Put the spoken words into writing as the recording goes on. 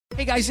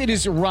Hey guys, it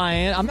is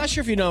Ryan. I'm not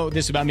sure if you know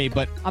this about me,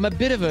 but I'm a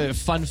bit of a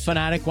fun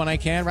fanatic when I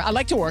can. I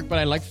like to work, but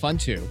I like fun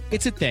too.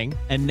 It's a thing.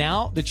 And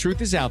now the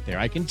truth is out there.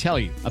 I can tell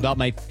you about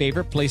my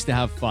favorite place to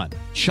have fun.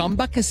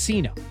 Chumba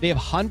Casino. They have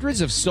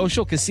hundreds of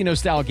social casino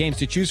style games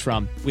to choose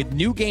from with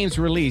new games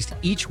released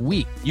each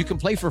week. You can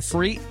play for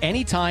free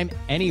anytime,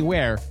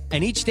 anywhere.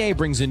 And each day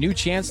brings a new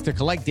chance to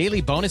collect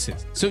daily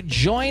bonuses. So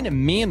join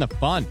me in the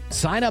fun.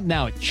 Sign up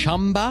now at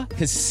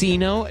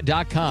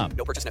ChumbaCasino.com.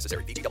 No purchase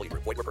necessary. VGW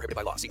Group. Void where prohibited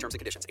by law. See terms and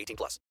conditions.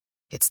 18+.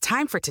 It's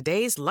time for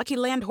today's Lucky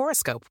Land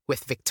horoscope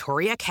with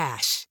Victoria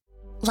Cash.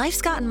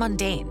 Life's gotten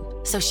mundane,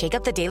 so shake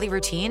up the daily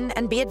routine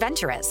and be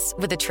adventurous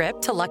with a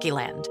trip to Lucky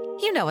Land.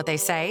 You know what they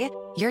say.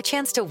 Your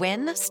chance to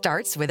win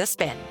starts with a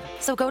spin.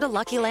 So go to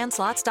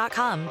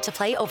LuckyLandSlots.com to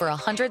play over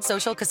 100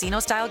 social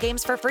casino-style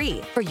games for free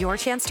for your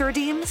chance to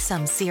redeem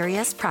some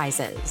serious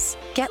prizes.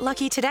 Get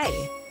lucky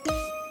today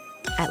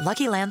at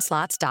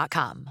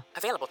LuckyLandSlots.com.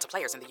 Available to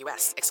players in the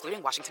U.S.,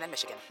 excluding Washington and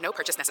Michigan. No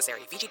purchase necessary.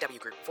 VGW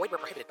Group. Void where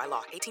prohibited by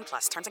law.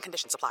 18+. Terms and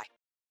conditions apply.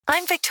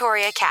 I'm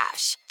Victoria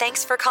Cash.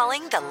 Thanks for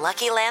calling the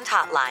Lucky Land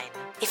Hotline.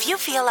 If you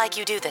feel like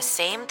you do the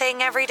same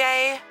thing every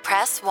day,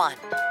 press 1.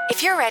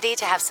 If you're ready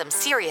to have some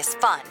serious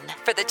fun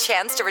for the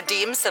chance to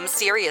redeem some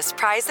serious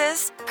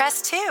prizes,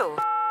 press 2.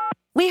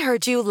 We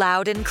heard you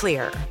loud and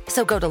clear.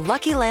 So go to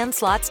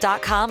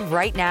LuckyLandSlots.com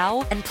right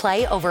now and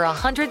play over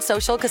 100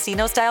 social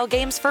casino-style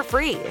games for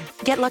free.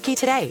 Get lucky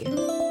today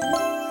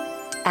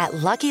at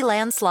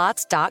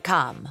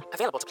LuckyLandSlots.com.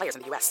 Available to players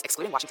in the U.S.,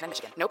 excluding Washington and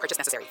Michigan. No purchase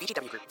necessary.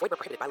 VGW Group. Void where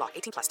prohibited by law.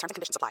 18+. Terms and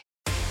conditions apply.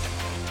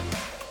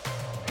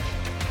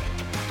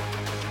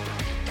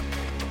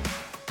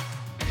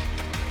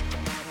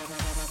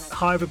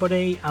 Hi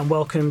everybody and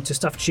welcome to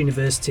Staffordshire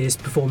University's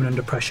Performing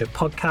Under Pressure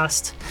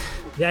podcast.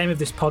 The aim of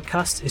this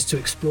podcast is to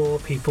explore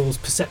people's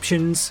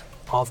perceptions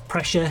of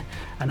pressure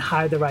and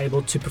how they're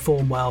able to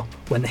perform well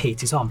when the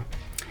heat is on.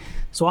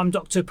 So I'm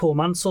Dr. Paul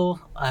Mansell,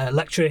 a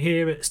lecturer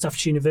here at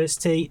Staffordshire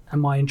University,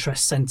 and my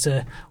interests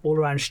centre all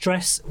around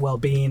stress,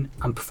 well-being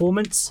and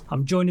performance.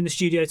 I'm joined in the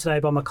studio today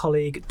by my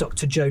colleague,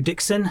 Dr. Joe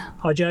Dixon.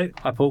 Hi, Joe.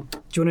 Hi, Paul. Do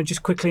you want to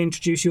just quickly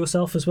introduce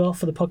yourself as well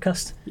for the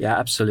podcast? Yeah,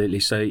 absolutely.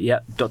 So,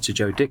 Dr.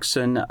 Joe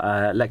Dixon,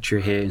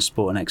 lecturer here in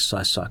sport and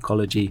exercise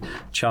psychology,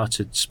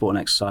 chartered sport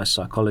and exercise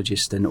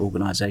psychologist and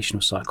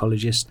organisational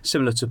psychologist.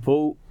 Similar to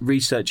Paul,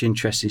 research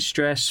interest in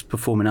stress,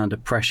 performing under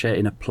pressure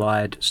in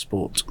applied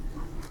sport.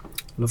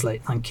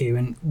 Lovely, thank you.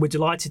 And we're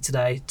delighted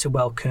today to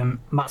welcome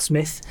Matt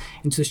Smith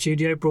into the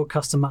studio,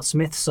 broadcaster Matt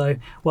Smith. So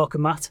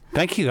welcome, Matt.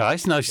 Thank you,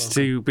 guys. Nice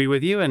to be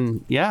with you.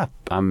 And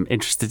I'm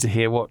interested to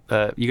hear what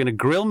you're going to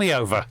grill me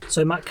over.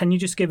 So, Matt, can you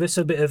just give us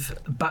a bit of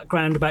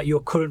background about your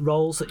current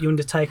roles that you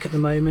undertake at the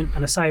moment?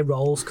 And I say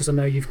roles because I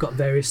know you've got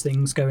various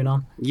things going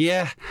on.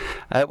 Yeah,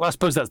 well, I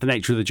suppose that's the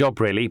nature of the job,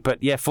 really.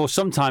 But yeah, for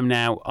some time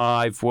now,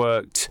 I've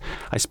worked,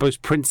 I suppose,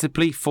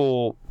 principally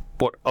for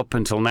what up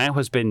until now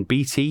has been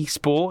BT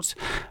Sport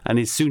and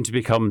is soon to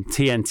become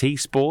TNT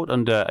Sport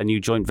under a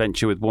new joint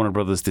venture with Warner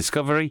Brothers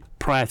Discovery.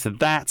 Prior to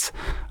that,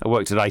 I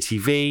worked at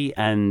ITV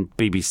and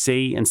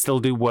BBC and still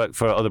do work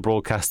for other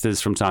broadcasters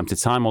from time to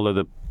time, although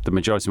the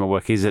majority of my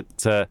work is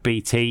at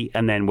BT,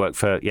 and then work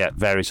for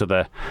various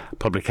other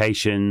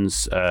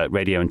publications,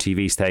 radio and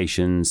TV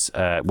stations,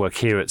 work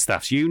here at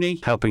Staff's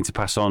Uni, helping to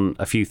pass on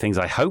a few things,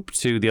 I hope,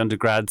 to the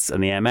undergrads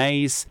and the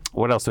MAs.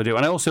 What else do I do?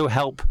 And I also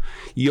help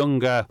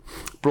younger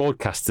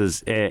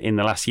broadcasters in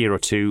the last year or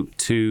two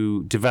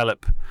to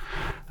develop,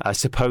 I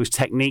suppose,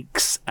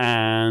 techniques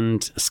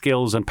and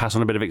skills and pass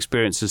on a bit of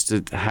experience as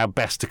to how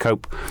best to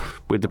cope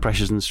with the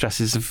pressures and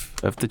stresses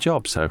of the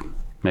job. So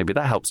maybe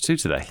that helps too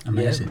today.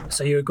 Amazing. Yeah.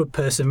 So you're a good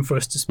person for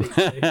us to speak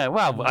to.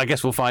 Well, I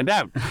guess we'll find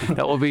out.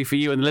 That will be for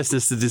you and the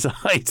listeners to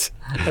decide.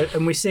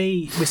 And we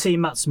see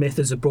Matt Smith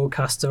as a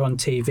broadcaster on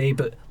TV,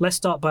 but let's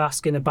start by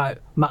asking about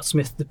Matt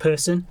Smith, the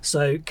person.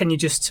 So can you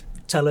just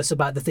tell us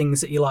about the things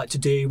that you like to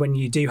do when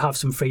you do have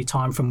some free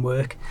time from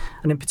work?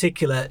 And in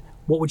particular,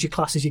 what would you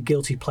class as your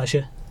guilty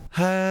pleasure?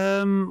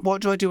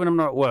 What do I do when I'm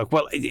not at work?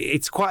 Well,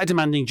 it's quite a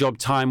demanding job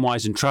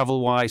time-wise and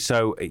travel-wise,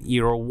 so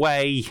you're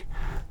away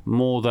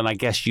more than I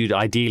guess you'd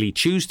ideally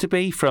choose to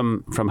be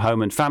from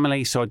home and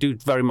family. So I do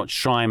very much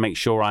try and make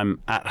sure I'm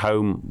at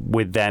home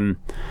with them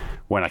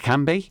when I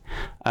can be.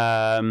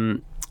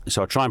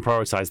 So I try and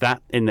prioritise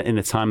that in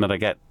the time that I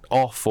get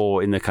off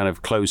or in the kind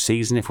of closed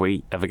season, if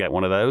we ever get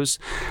one of those.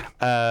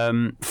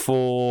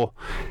 For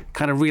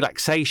kind of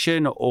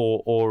relaxation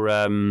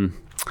or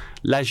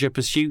leisure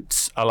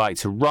pursuits, I like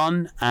to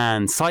run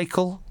and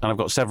cycle, and I've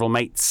got several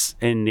mates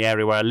in the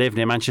area where I live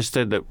near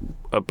Manchester that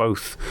are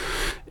both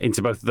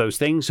into both of those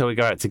things, so we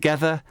go out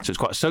together, so it's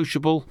quite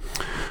sociable.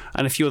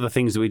 And a few other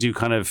things that we do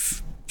kind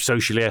of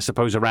socially, I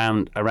suppose,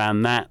 around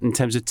that. In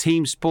terms of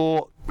team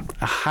sport,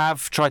 I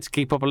have tried to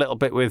keep up a little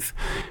bit with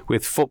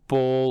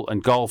football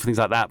and golf and things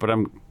like that, but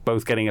I'm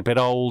both getting a bit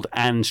old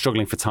and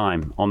struggling for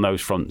time on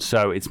those fronts.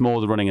 So it's more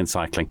the running and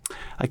cycling.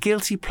 A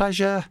guilty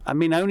pleasure, I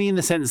mean, only in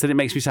the sense that it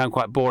makes me sound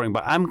quite boring,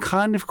 but I'm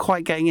kind of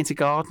quite getting into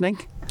gardening.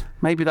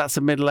 Maybe that's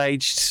a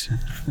middle-aged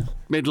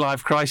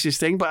midlife crisis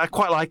thing, but I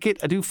quite like it.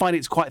 I do find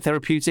it's quite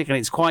therapeutic, and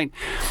it's quite,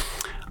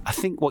 I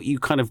think what you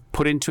kind of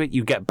put into it,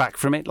 you get back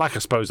from it. Like I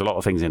suppose a lot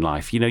of things in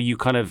life, you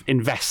kind of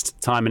invest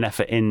time and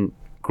effort in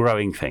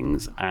growing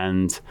things,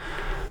 and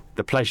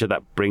the pleasure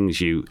that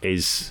brings you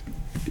is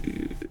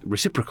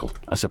reciprocal,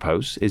 I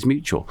suppose, is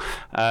mutual.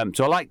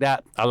 So I like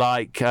that. I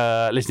like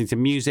listening to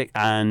music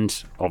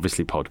and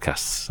obviously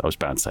podcasts. I was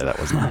bound to say that,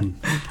 wasn't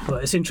I? Well,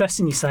 it's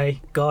interesting you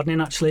say gardening,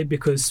 actually,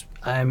 because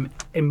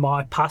in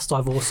my past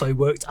I've also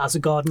worked as a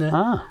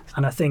gardener,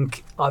 and I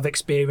think I've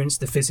experienced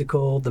the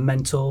physical, the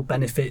mental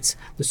benefits,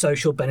 the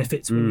social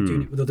benefits when you're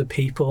doing it with other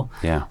people.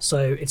 Yeah. So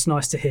it's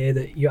nice to hear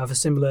that you have a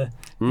similar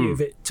view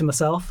of it to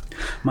myself.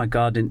 My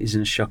garden is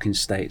in a shocking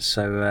state,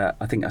 so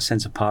I think I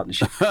sense a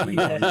partnership coming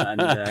on.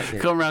 And,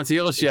 Come round to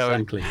your show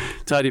and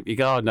tidy up your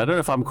garden. I don't know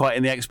if I'm quite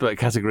in the expert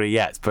category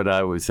yet, but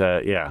I was,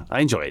 I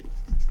enjoy it.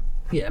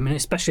 Yeah, I mean,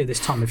 especially this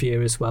time of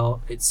year as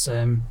well. It's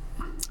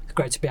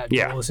great to be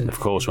outdoors. Yeah, and of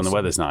course, when the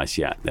weather's nice,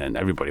 then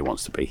everybody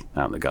wants to be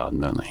out in the garden,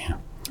 don't they? Yeah.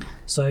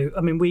 So,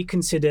 I mean, we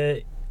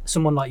consider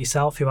someone like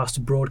yourself who has to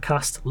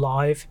broadcast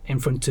live in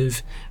front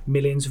of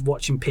millions of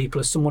watching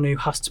people as someone who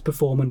has to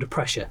perform under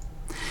pressure.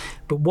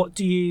 But what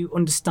do you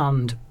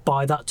understand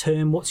by that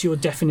term? What's your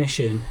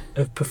definition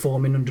of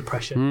performing under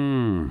pressure?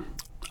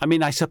 I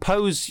mean, I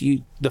suppose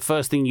the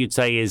first thing you'd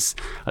say is,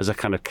 as a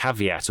kind of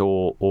caveat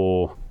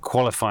or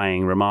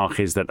qualifying remark,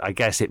 is that I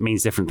guess it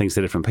means different things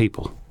to different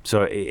people.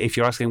 So if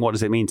you're asking what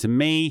does it mean to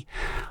me,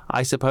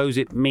 I suppose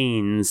it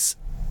means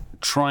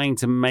trying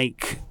to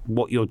make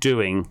what you're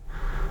doing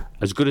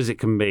as good as it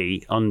can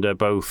be under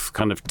both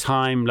kind of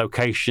time,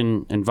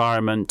 location,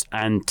 environment,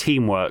 and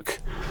teamwork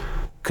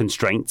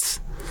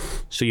constraints.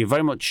 So you're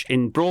very much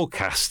in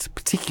broadcast,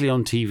 particularly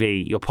on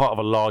TV, you're part of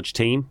a large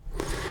team.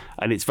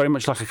 And it's very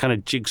much like a kind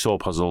of jigsaw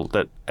puzzle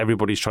that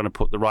everybody's trying to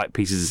put the right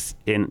pieces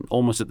in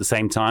almost at the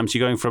same time. So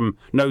you're going from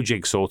no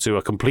jigsaw to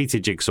a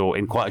completed jigsaw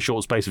in quite a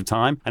short space of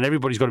time. And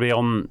everybody's got to be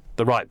on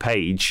the right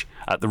page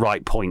at the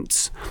right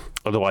points.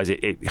 Otherwise,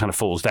 it kind of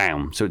falls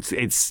down. So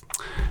it's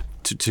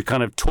to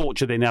kind of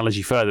torture the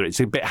analogy further, it's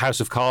a bit House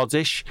of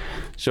Cards-ish.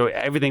 So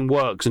everything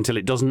works until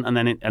it doesn't, and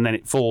then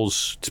it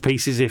falls to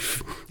pieces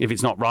if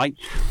it's not right.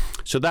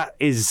 So that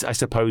is, I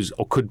suppose,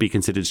 or could be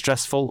considered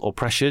stressful or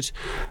pressured.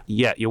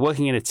 Yeah, you're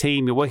working in a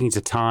team, you're working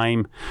to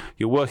time,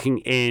 you're working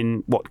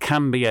in what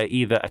can be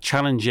either a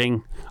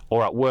challenging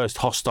or at worst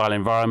hostile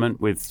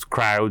environment with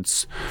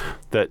crowds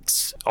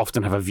that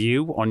often have a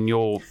view on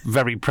your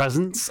very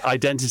presence,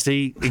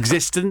 identity,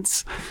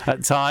 existence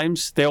at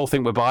times. They all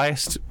think we're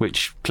biased,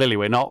 which clearly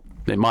we're not.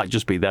 It might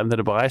just be them that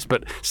are biased,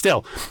 but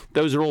still,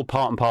 those are all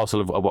part and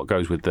parcel of what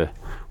goes with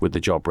the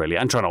job, really,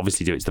 and trying to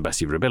obviously do it to the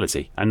best of your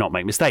ability and not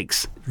make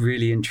mistakes.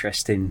 Really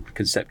interesting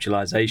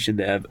conceptualisation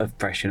there of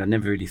pressure. I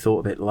never really thought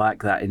of it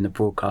like that in the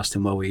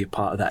broadcasting world, where you're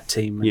part of that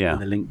team and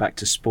the link back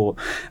to sport.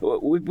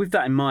 With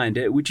that in mind,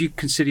 would you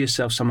consider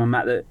yourself someone,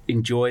 Matt, that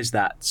enjoys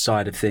that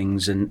side of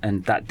things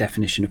and that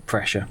definition of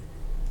pressure?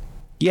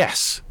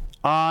 Yes,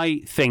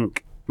 I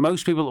think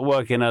most people that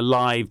work in a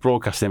live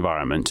broadcast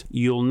environment,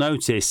 you'll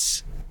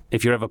notice,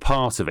 if you're ever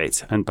part of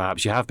it, and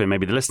perhaps you have been,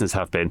 maybe the listeners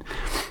have been,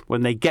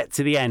 when they get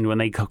to the end, when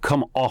they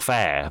come off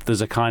air, there's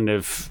a kind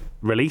of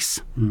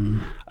release.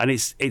 And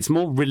it's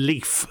more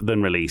relief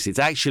than release. It's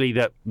actually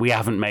that we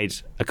haven't made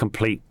a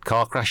complete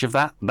car crash of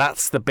that.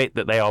 That's the bit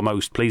that they are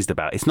most pleased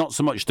about. It's not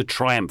so much the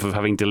triumph of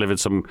having delivered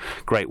some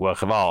great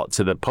work of art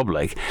to the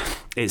public.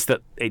 It's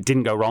that it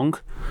didn't go wrong.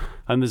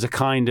 And there's a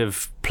kind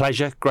of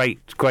pleasure,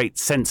 great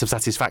sense of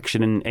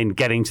satisfaction in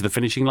getting to the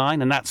finishing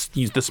line. And that's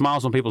the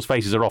smiles on people's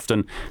faces are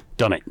often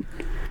done it.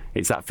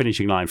 It's that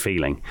finishing line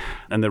feeling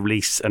and the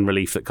release and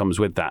relief that comes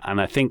with that.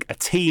 And I think a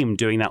team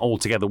doing that all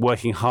together,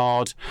 working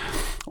hard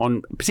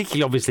on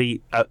particularly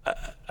obviously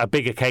a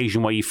big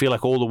occasion where you feel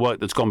like all the work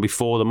that's gone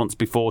before, the months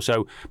before.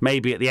 So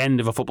maybe at the end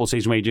of a football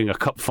season where you're doing a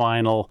cup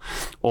final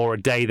or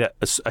a day that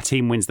a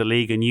team wins the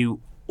league and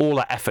all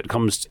that effort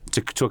comes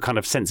to a kind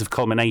of sense of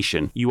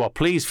culmination. You are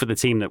pleased for the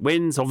team that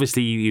wins.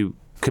 Obviously, you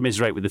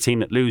commiserate with the team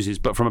that loses.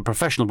 But from a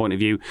professional point of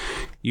view,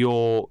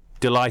 you're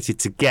delighted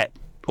to get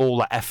all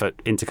that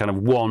effort into kind of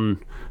one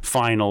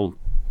final,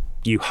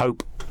 you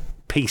hope,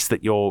 piece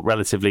that you're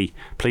relatively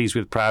pleased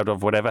with, proud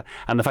of, whatever.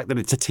 And the fact that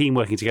it's a team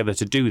working together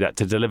to do that,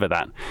 to deliver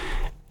that,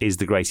 is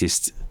the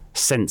greatest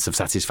sense of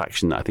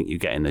satisfaction that I think you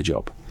get in the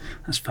job.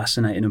 That's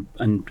fascinating.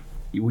 And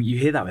you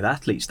hear that with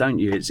athletes, don't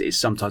you? It's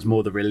sometimes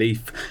more the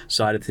relief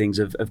side of things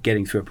of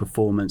getting through a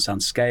performance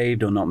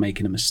unscathed or not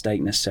making a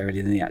mistake necessarily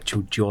than the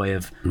actual joy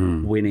of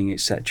winning,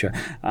 etc.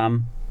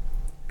 Have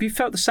you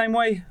felt the same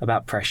way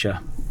about pressure?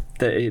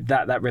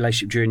 That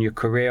relationship during your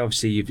career?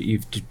 Obviously,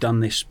 you've done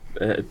this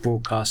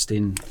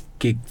broadcasting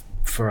gig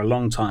for a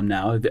long time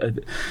now.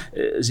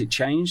 Has it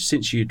changed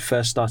since you'd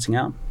first starting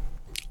out?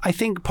 I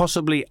think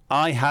possibly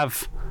I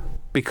have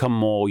become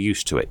more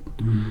used to it.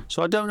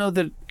 So I don't know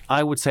that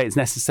I would say it's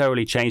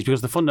necessarily changed,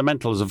 because the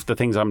fundamentals of the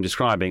things I'm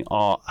describing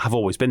have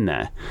always been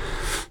there.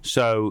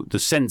 So the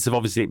sense of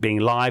obviously it being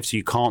live, so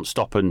you can't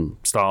stop and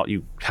start,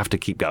 you have to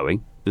keep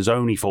going. There's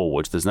only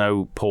forwards. There's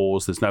no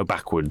pause. There's no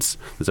backwards.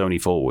 There's only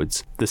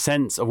forwards. The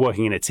sense of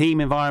working in a team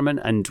environment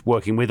and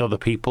working with other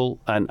people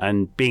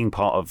and being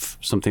part of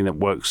something that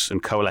works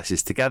and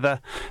coalesces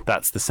together,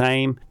 that's the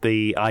same.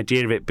 The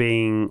idea of it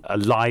being a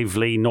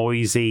lively,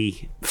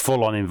 noisy,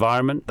 full-on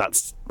environment,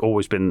 that's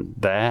always been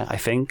there, I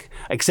think,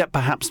 except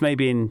perhaps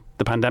maybe in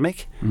the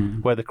pandemic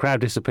where the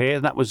crowd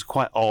disappeared. That was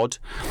quite odd.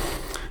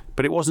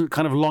 But it wasn't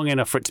kind of long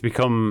enough for it to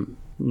become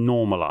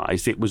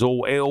normalised. It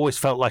always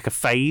felt like a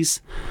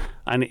phase,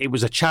 and it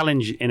was a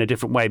challenge in a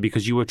different way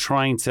because you were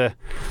trying to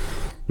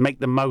make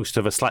the most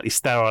of a slightly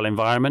sterile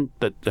environment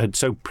that had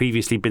so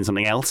previously been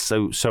something else,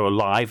 so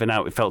alive, and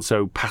now it felt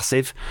so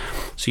passive.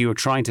 So you were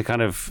trying to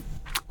kind of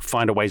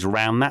find a ways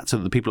around that so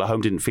that the people at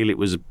home didn't feel it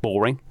was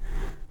boring,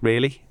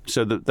 really.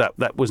 So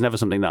that was never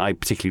something that I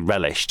particularly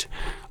relished,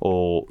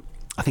 or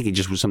I think it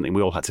just was something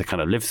we all had to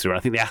kind of live through. And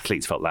I think the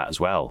athletes felt that as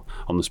well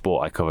on the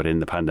sport I covered in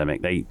the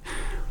pandemic. They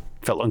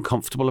felt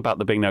uncomfortable about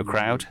there being no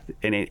crowd,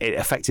 and it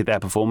affected their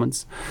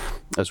performance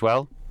as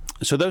well.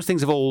 So those things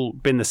have all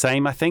been the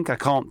same, I think. I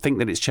can't think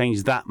that it's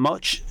changed that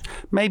much.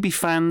 Maybe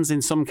fans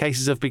in some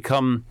cases have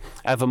become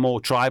ever more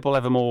tribal,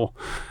 ever more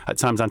at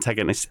times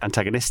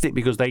antagonistic,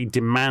 because they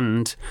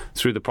demand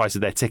through the price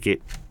of their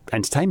ticket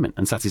entertainment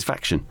and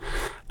satisfaction.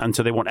 And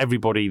so they want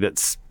everybody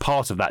that's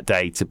part of that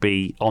day to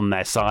be on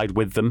their side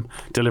with them,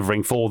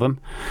 delivering for them.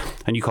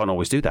 And you can't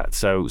always do that.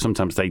 So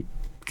sometimes they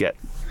get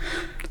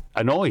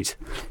annoyed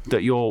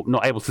that you're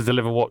not able to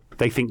deliver what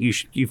they think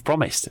you've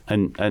promised,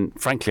 and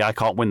frankly I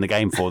can't win the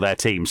game for their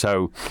team,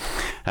 so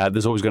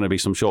there's always going to be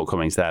some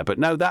shortcomings there. But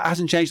no, that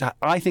hasn't changed.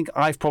 I think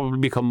I've probably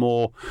become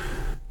more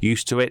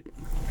used to it,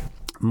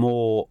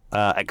 more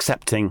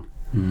accepting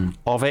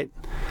of it.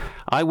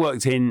 I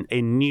worked in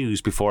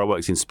news before I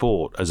worked in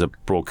sport as a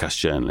broadcast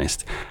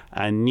journalist,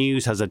 and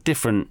news has a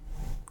different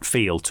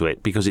feel to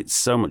it because it's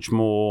so much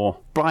more,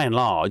 by and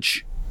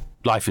large,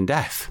 life and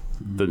death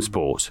than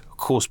sport. Of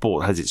course,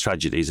 sport has its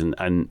tragedies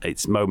and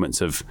its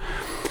moments of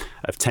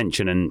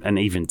tension and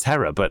even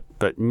terror, but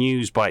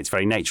news by its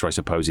very nature, I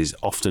suppose, is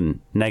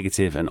often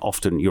negative, and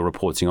often you're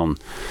reporting on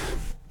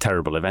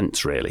terrible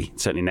events, really,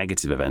 certainly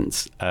negative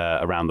events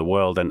around the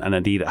world and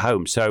indeed at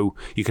home. So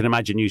you can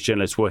imagine news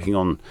journalists working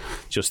on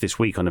just this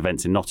week on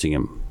events in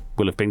Nottingham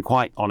will have been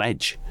quite on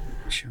edge.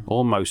 Sure.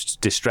 Almost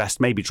distressed,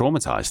 maybe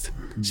traumatised,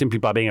 simply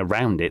by being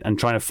around it and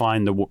trying to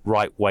find the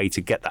right way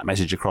to get that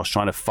message across,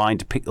 trying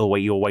to pick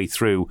your way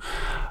through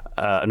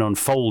an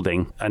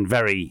unfolding and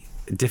very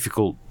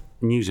difficult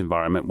news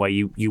environment where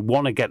you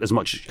want to get as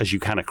much as you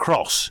can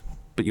across,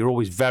 but you're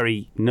always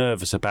very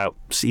nervous about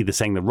either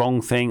saying the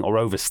wrong thing or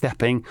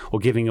overstepping or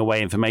giving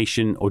away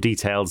information or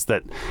details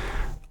that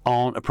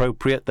aren't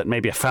appropriate, that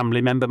maybe a family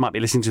member might be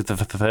listening to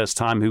for the first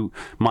time who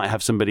might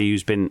have somebody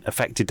who's been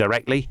affected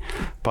directly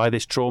by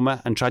this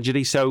trauma and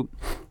tragedy. So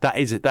that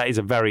is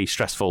a very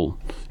stressful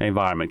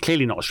environment.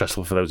 Clearly not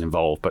stressful for those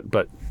involved,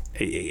 but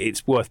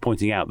it's worth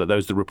pointing out that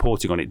those that are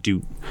reporting on it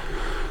do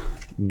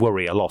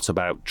worry a lot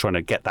about trying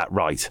to get that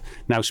right.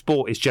 Now,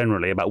 sport is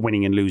generally about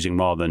winning and losing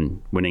rather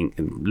than winning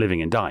and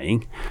living and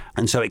dying,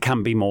 and so it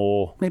can be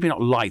more, maybe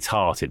not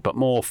light-hearted, but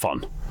more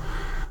fun,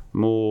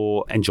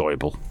 more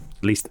enjoyable.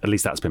 At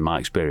least that's been my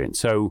experience.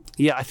 So,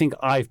 yeah, I think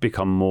I've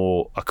become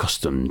more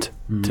accustomed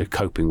to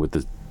coping with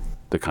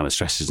the kind of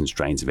stresses and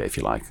strains of it, if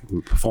you like,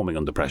 performing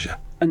under pressure.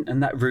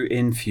 And that route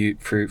in for you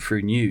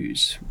through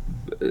news,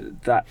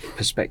 that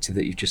perspective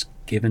that you've just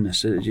given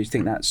us, do you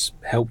think that's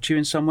helped you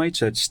in some way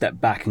to step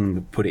back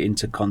and put it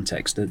into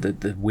context,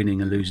 the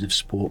winning and losing of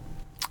sport?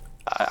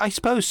 I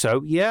suppose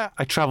so, yeah.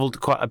 I travelled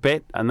quite a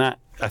bit, and that,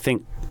 I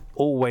think,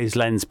 always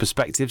lends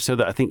perspective, so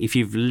that I think if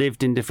you've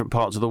lived in different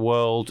parts of the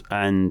world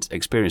and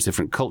experienced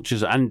different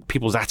cultures and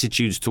people's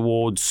attitudes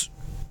towards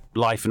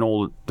life and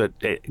all that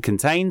it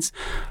contains,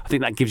 I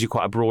think that gives you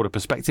quite a broader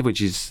perspective,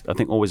 which is, I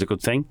think, always a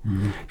good thing.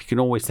 You can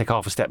always take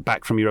half a step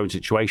back from your own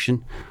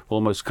situation,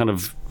 almost kind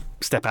of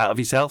step out of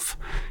yourself.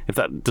 If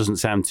that doesn't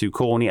sound too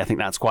corny, I think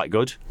that's quite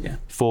good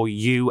for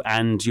you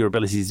and your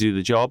ability to do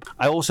the job.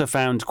 I also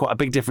found quite a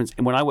big difference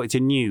when I worked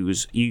in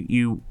news.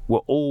 You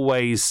were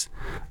always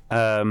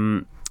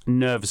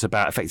nervous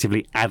about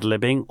effectively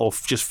ad-libbing or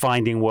just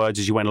finding words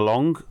as you went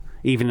along.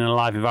 Even in a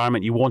live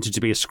environment, you wanted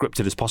to be as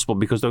scripted as possible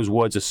because those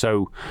words are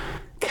so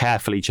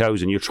carefully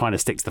chosen. You're trying to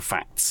stick to the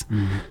facts.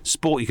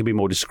 Sport, you can be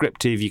more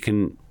descriptive, you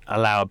can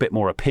allow a bit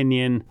more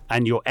opinion,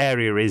 and your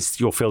area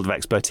is your field of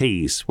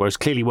expertise. Whereas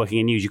clearly working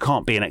in news, you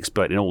can't be an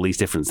expert in all these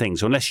different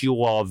things. So unless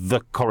you are the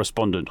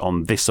correspondent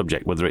on this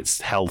subject, whether it's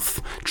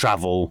health,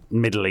 travel,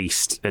 Middle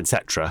East,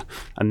 etc.,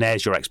 and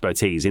there's your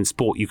expertise. In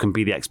sport, you can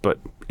be the expert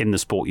in the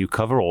sport you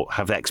cover or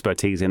have the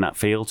expertise in that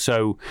field.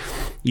 So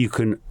you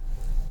can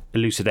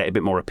elucidate a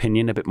bit more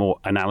opinion, a bit more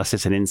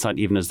analysis and insight,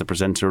 even as the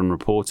presenter and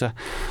reporter.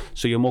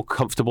 So you're more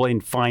comfortable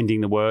in finding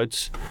the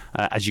words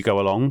as you go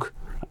along,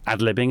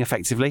 ad-libbing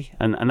effectively.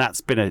 And that's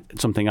been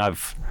something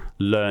I've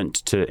learnt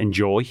to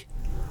enjoy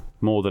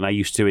more than I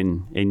used to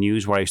in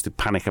news, where I used to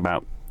panic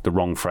about the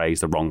wrong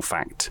phrase, the wrong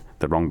fact,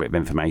 the wrong bit of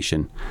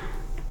information.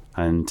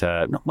 And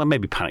well,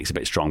 maybe panic's a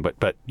bit strong,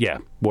 but yeah,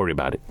 worry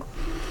about it.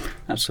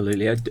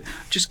 Absolutely.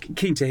 Just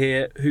keen to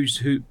hear who,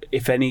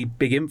 if any,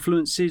 big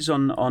influences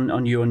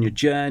on you on your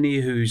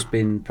journey, who's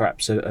been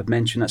perhaps a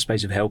mentor in that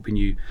space of helping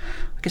you,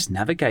 I guess,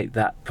 navigate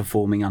that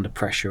performing under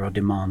pressure or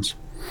demands.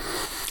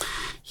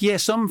 Yeah,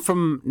 some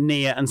from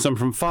near and some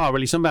from far,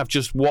 really. Some I've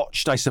just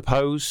watched, I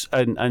suppose,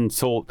 and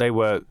thought they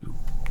were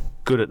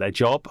good at their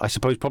job. I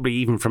suppose probably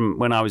even from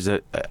when I was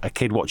a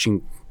kid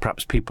watching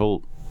perhaps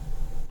people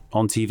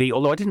on TV,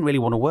 although I didn't really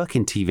want to work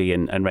in TV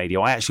and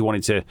radio. I actually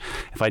wanted to,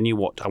 if I knew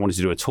what I wanted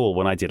to do at all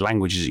when I did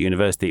languages at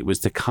university, it was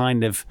to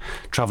kind of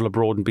travel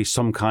abroad and be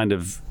some kind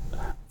of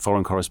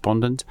foreign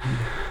correspondent.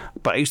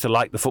 But I used to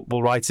like the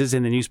football writers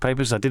in the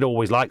newspapers. I did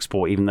always like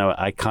sport, even though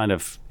I kind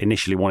of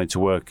initially wanted to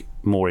work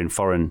more in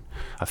foreign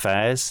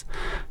affairs.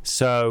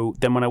 So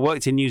then when I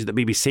worked in news at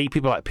the BBC,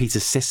 people like Peter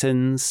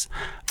Sissons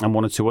and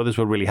one or two others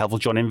were really helpful.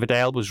 John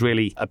Inverdale was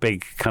really a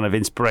big kind of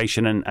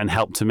inspiration and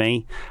help to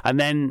me. And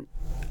then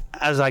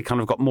as I kind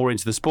of got more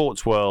into the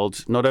sports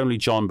world, not only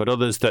John, but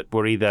others that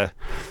were either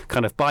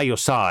kind of by your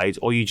side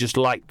or you just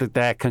liked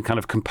their kind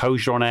of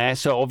composure on air.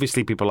 So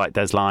obviously people like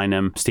Des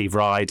Lynam, Steve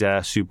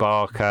Ryder, Sue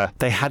Barker,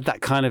 they had that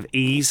kind of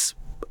ease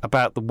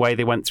about the way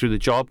they went through the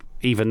job,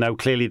 even though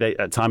clearly they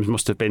at times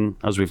must have been,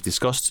 as we've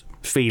discussed,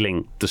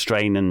 feeling the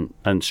strain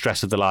and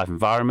stress of the live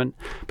environment.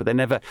 But they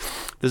never...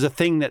 There's a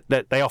thing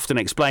that they often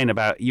explain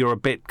about you're a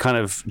bit kind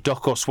of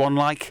duck or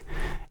swan-like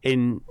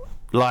in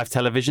live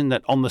television,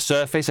 that on the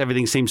surface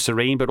everything seems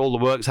serene, but all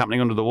the work's happening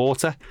under the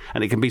water,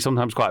 and it can be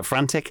sometimes quite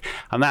frantic.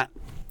 And that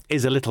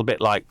is a little bit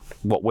like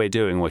what we're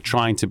doing. We're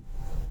trying to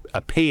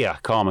appear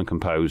calm and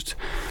composed,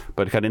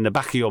 but kind of in the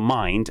back of your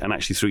mind and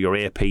actually through your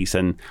earpiece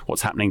and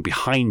what's happening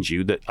behind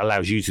you that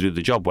allows you to do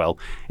the job well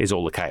is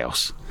all the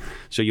chaos.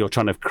 So you're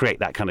trying to create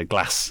that kind of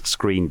glass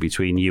screen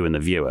between you and the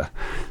viewer.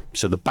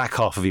 So the back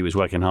half of you is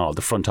working hard,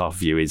 the front half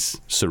of you is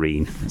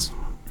serene. It's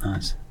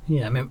nice.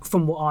 Yeah, I mean,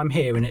 from what I'm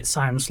hearing, it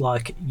sounds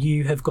like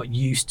you have got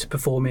used to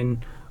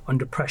performing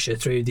under pressure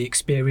through the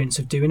experience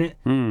of doing it,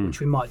 which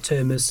we might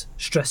term as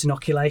stress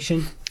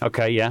inoculation.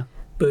 Okay, yeah.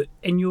 But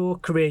in your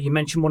career, you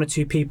mentioned one or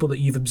two people that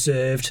you've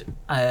observed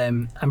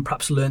and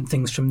perhaps learned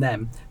things from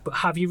them. But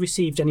have you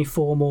received any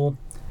formal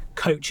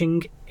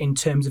coaching in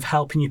terms of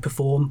helping you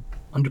perform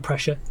under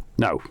pressure?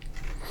 No,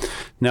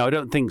 I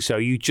don't think so.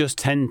 You just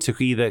tend to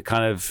either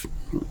kind of,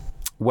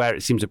 where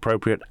it seems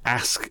appropriate,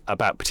 ask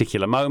about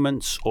particular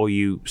moments, or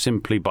you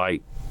simply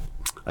by,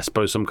 I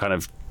suppose, some kind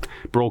of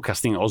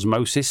broadcasting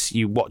osmosis,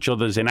 you watch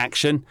others in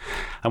action.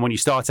 And when you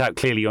start out,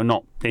 clearly you're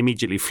not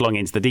immediately flung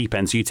into the deep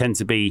end. So you tend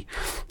to be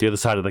the other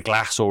side of the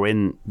glass or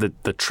in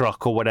the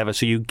truck or whatever.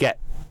 So you get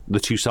the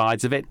two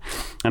sides of it.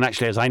 And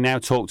actually, as I now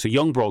talk to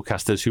young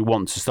broadcasters who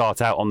want to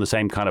start out on the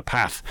same kind of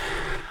path,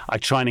 I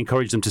try and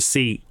encourage them to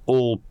see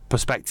all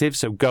perspectives.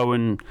 So go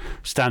and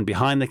stand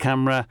behind the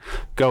camera,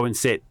 go and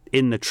sit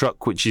in the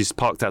truck, which is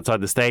parked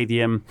outside the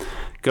stadium,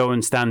 go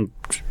and stand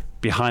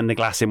behind the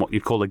glass in what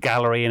you'd call a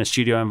gallery in a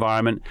studio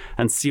environment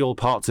and see all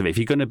parts of it. If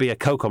you're going to be a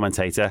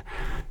co-commentator,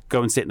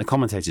 go and sit in the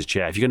commentator's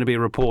chair. If you're going to be a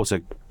reporter,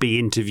 be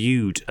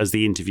interviewed as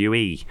the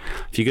interviewee.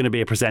 If you're going to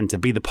be a presenter,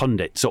 be the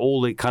pundit. So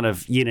all the kind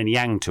of yin and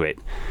yang to it.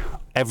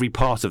 Every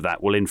part of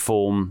that will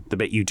inform the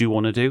bit you do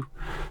want to do.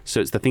 So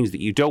it's the things that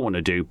you don't want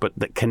to do, but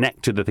that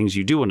connect to the things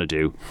you do want to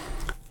do.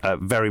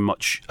 Very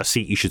much a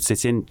seat you should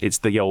sit in. It's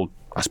the old,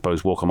 I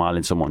suppose, walk a mile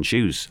in someone's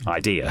shoes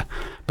idea.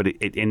 But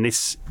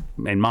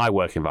in my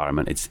work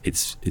environment,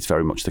 it's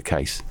very much the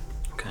case.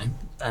 Okay.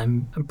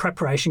 And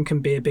preparation can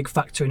be a big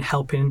factor in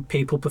helping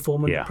people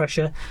perform under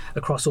pressure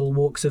across all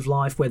walks of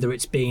life, whether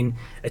it's being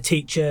a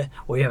teacher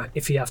or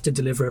if you have to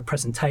deliver a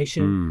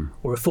presentation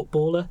or a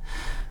footballer.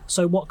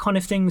 So what kind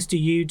of things do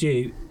you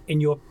do in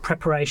your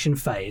preparation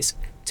phase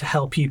to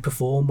help you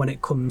perform when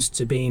it comes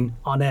to being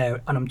on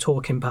air? And I'm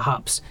talking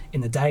perhaps in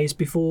the days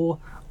before,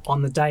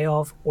 on the day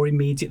of, or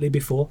immediately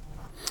before.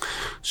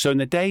 So in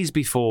the days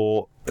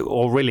before,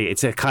 or really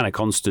it's a kind of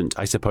constant,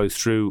 I suppose,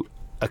 through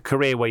a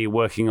career where you're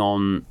working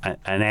on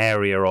an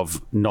area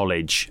of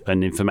knowledge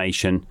and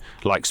information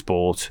like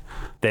sport,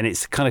 then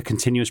it's kind of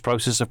continuous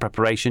process of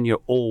preparation.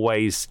 You're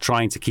always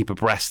trying to keep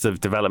abreast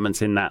of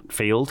developments in that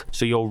field.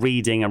 So you're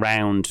reading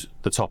around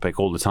the topic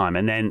all the time.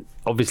 And then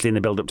obviously in the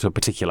build up to a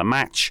particular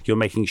match, you're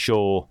making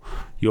sure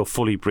you're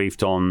fully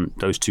briefed on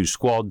those two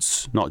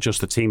squads, not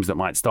just the teams that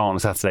might start on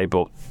Saturday,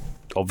 but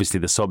obviously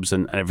the subs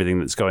and everything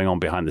that's going on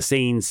behind the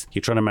scenes.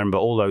 You're trying to remember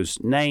all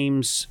those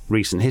names,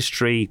 recent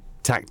history,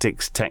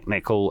 tactics,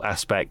 technical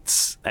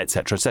aspects,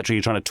 etc., etc.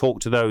 You're trying to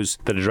talk to those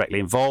that are directly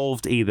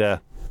involved,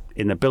 either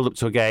in the build-up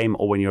to a game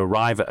or when you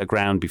arrive at a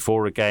ground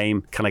before a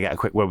game. Can I get a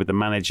quick word with the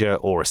manager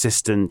or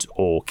assistant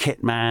or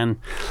kit man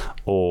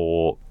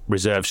or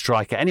reserve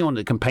striker? Anyone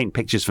that can paint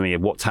pictures for me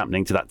of what's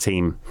happening to that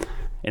team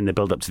in the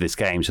build-up to this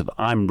game so that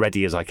I'm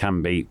ready as I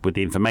can be with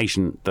the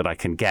information that I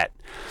can get.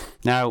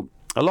 Now,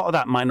 a lot of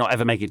that might not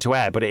ever make it to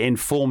air, but it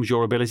informs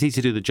your ability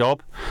to do the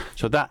job.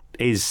 So that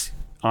is,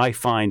 I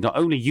find, not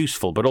only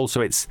useful, but also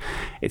it's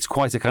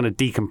quite a kind of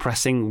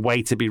decompressing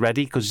way to be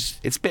ready, because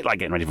it's a bit like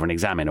getting ready for an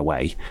exam in a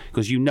way,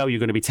 because you know you're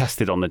going to be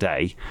tested on the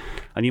day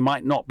and you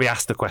might not be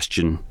asked the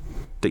question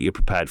that you're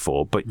prepared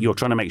for, but you're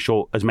trying to make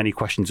sure as many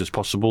questions as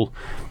possible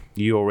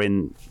you're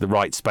in the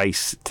right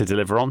space to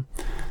deliver on.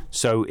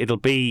 So it'll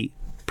be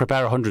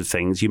prepare 100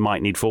 things, you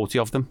might need 40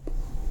 of them.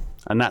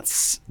 And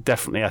that's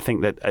definitely, I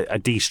think, that a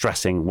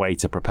de-stressing way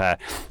to prepare.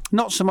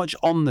 Not so much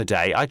on the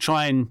day. I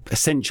try and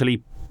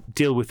essentially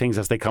deal with things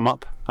as they come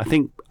up. I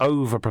think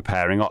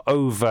over-preparing or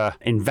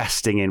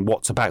over-investing in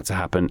what's about to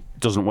happen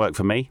doesn't work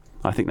for me.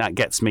 I think that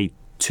gets me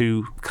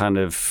too kind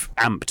of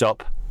amped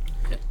up.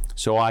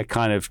 So I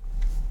kind of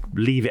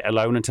leave it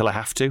alone until I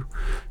have to.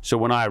 So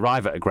when I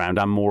arrive at a ground,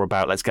 I'm more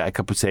about, let's get a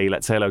cup of tea,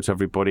 let's say hello to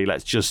everybody,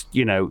 let's just,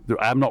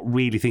 I'm not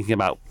really thinking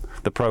about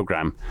the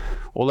programme.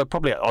 Although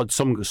probably at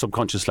some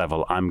subconscious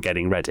level, I'm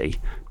getting ready,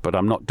 but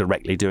I'm not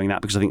directly doing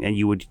that because I think then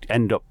you would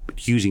end up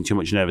using too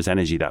much nervous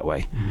energy that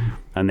way.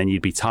 And then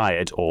you'd be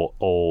tired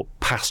or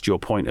past your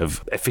point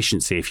of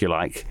efficiency, if you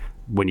like,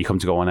 when you come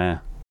to go on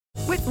air.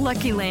 With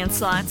Lucky Land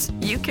Slots,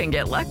 you can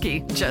get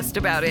lucky just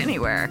about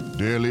anywhere.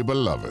 Dearly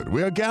beloved,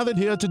 we are gathered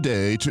here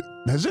today to...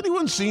 Has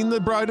anyone seen the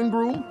bride and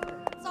groom?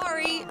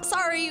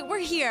 Sorry, we're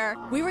here.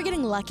 We were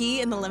getting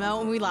lucky in the limo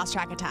and we lost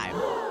track of time.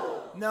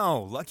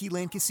 No, Lucky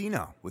Land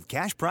Casino, with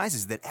cash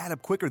prizes that add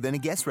up quicker than a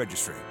guest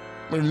registry.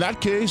 In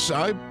that case,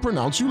 I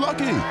pronounce you lucky.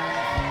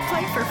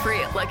 Play for free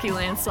at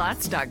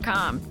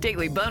LuckyLandSlots.com.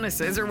 Daily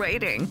bonuses are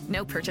waiting.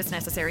 No purchase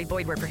necessary.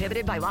 Void where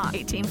prohibited by law.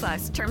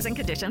 18+. Terms and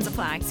conditions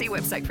apply. See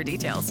website for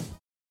details.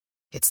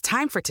 It's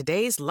time for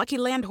today's Lucky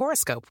Land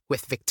horoscope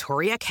with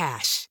Victoria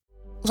Cash.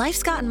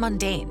 Life's gotten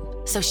mundane,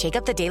 so shake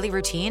up the daily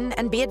routine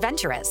and be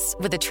adventurous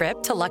with a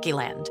trip to Lucky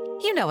Land.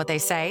 You know what they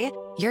say.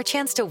 Your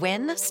chance to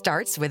win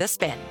starts with a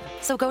spin.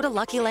 So go to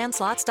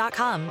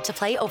LuckyLandSlots.com to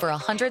play over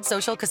 100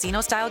 social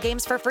casino-style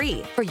games for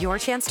free for your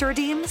chance to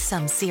redeem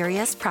some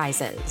serious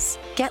prizes.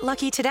 Get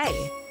lucky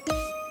today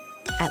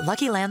at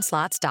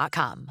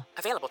LuckyLandSlots.com.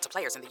 Available to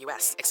players in the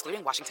U.S.,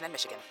 excluding Washington and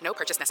Michigan. No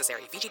purchase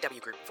necessary. VGW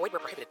Group. Void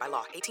where prohibited by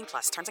law.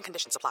 18+. Terms and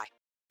conditions apply.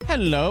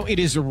 Hello, it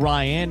is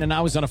Ryan, and I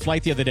was on a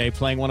flight the other day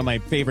playing one of my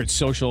favorite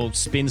social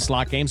spin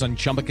slot games on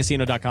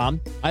ChumbaCasino.com.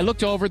 I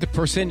looked over at the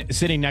person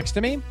sitting next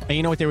to me, and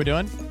you know what they were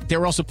doing? They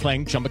were also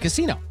playing Chumba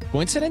Casino.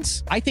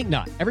 Coincidence? I think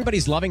not.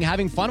 Everybody's loving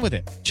having fun with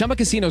it. Chumba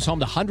Casino is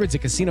home to hundreds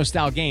of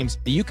casino-style games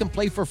that you can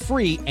play for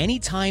free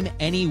anytime,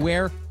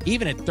 anywhere,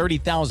 even at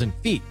 30,000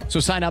 feet.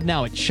 So sign up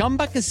now at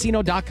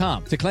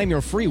ChumbaCasino.com to claim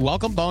your free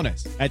welcome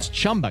bonus. That's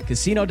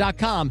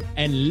ChumbaCasino.com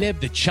and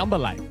live the Chumba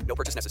life. No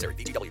purchase necessary.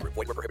 VGW Group.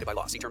 Void where prohibited by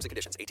law. See terms and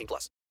conditions.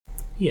 18+.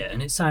 Yeah,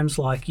 and it sounds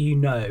like you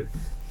know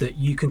that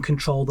you can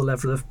control the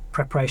level of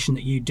preparation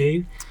that you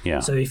do. Yeah.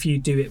 So if you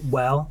do it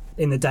well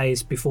in the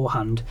days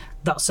beforehand,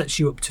 that sets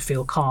you up to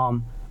feel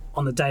calm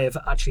on the day of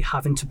actually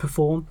having to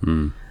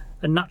perform.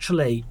 And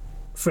naturally,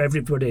 for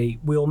everybody,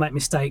 we all make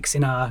mistakes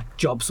in our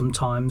job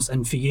sometimes,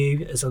 and for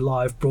you as a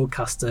live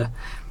broadcaster,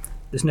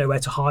 there's nowhere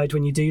to hide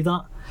when you do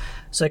that.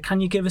 So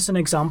can you give us an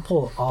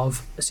example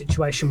of a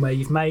situation where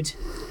you've made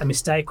a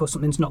mistake or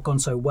something's not gone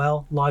so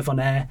well live on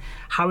air?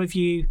 How have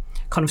you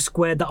kind of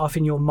squared that off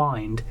in your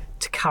mind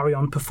to carry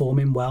on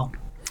performing well?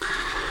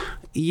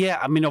 Yeah,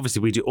 I mean,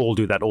 obviously we all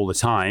do that all the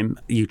time.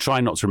 You try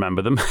not to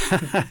remember them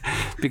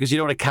because you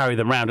don't want to carry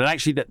them around. And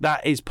actually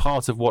that is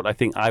part of what I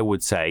think I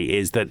would say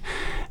is that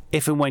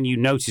if and when you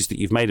notice that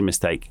you've made a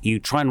mistake, you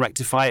try and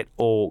rectify it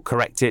or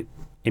correct it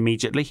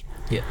immediately.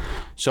 Yeah.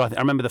 So I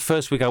remember the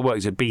first week I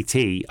worked at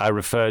BT, I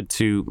referred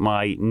to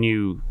my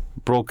new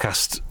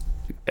broadcast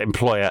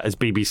employer as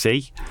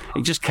BBC.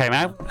 It just came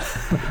out.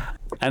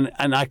 and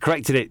I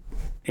corrected it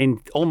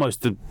in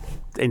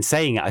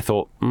saying it, I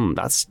thought,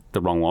 that's the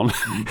wrong one.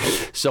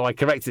 So I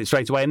corrected it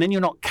straight away. And then you're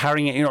not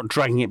carrying it, you're not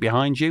dragging it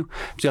behind you.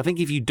 So I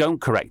think if you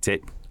don't correct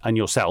it, and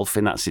yourself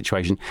in that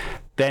situation,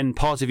 then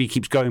part of you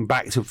keeps going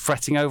back to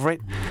fretting over it.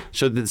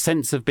 So the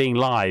sense of being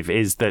live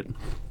is that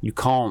you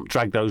can't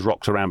drag those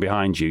rocks around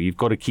behind you. You've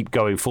got to keep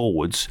going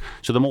forwards.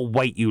 So the more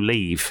weight you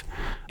leave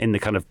in the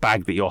kind of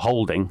bag that you're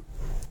holding,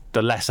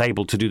 the less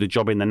able to do the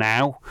job in the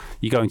now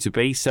you're going to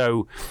be.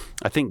 So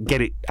I think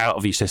get it out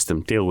of your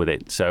system, deal with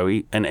it.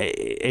 So, and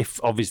if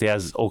obviously,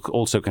 as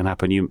also can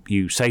happen,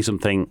 you say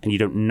something and you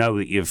don't know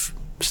that you've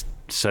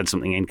said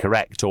something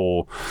incorrect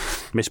or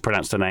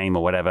mispronounced a name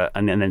or whatever,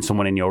 and then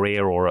someone in your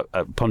ear or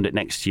a pundit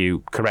next to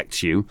you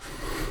corrects you,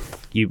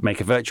 you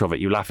make a virtue of it,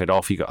 you laugh it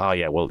off, you go, oh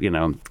yeah, well,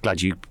 I'm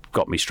glad you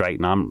got me straight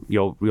and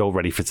you're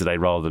ready for today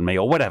rather than me,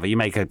 or whatever. You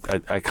make a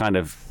kind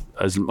of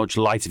as much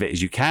light of it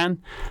as you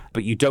can,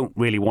 but you don't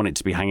really want it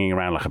to be hanging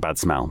around like a bad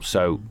smell,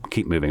 so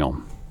keep moving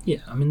on. Yeah,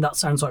 I mean, that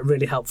sounds like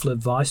really helpful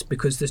advice,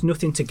 because there's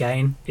nothing to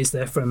gain, is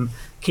there, from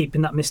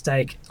keeping that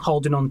mistake,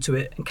 holding on to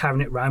it and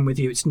carrying it around with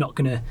you? It's not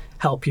going to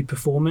help your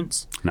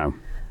performance. No.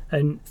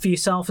 And for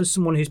yourself, as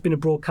someone who's been a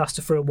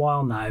broadcaster for a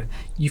while now,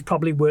 you've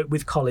probably worked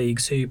with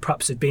colleagues who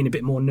perhaps have been a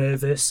bit more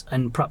nervous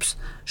and perhaps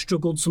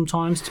struggled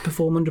sometimes to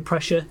perform under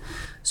pressure.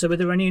 So are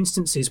there any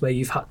instances where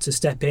you've had to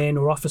step in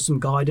or offer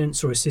some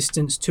guidance or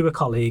assistance to a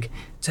colleague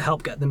to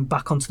help get them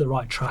back onto the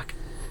right track?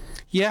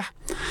 Yeah.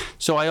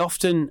 So I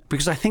often,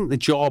 because I think the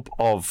job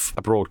of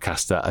a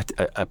broadcaster,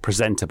 a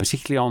presenter,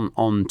 particularly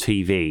on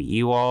TV,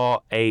 you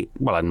are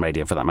and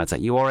radio for that matter,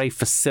 you are a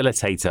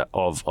facilitator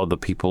of other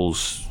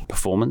people's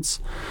performance.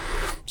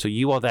 So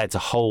you are there to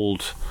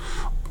hold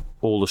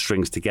all the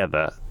strings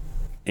together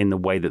in the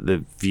way that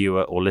the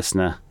viewer or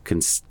listener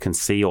can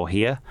see or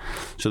hear.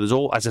 So there's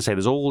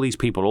all these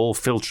people all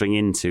filtering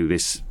into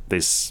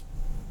this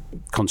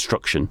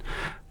construction,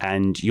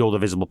 and you're the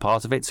visible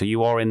part of it. So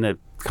you are in the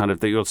you're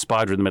the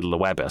spider in the middle of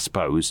the web, I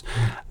suppose,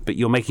 but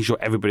you're making sure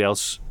everybody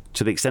else,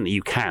 to the extent that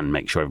you can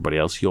make sure everybody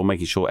else, you're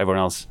making sure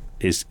everyone else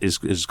is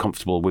as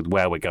comfortable with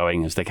where we're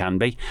going as they can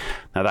be.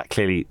 Now that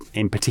clearly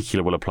in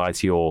particular will apply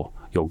to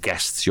your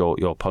guests,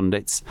 your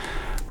pundits,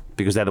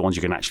 because they're the ones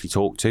you can actually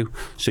talk to.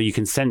 So you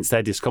can sense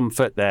their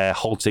discomfort, their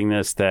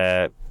haltingness,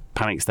 their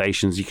panic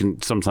stations. You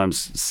can sometimes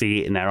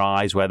see it in their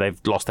eyes where they've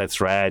lost their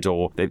thread,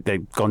 or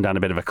they've gone down a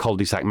bit of a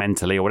cul-de-sac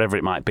mentally, or whatever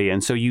it might be.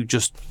 And so you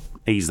just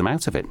ease them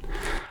out of it.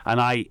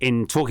 And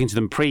in talking to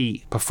them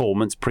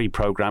pre-performance,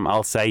 pre-program,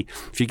 I'll say,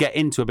 if you get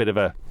into a bit of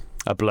a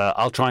blur,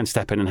 I'll try and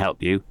step in and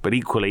help you. But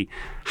equally,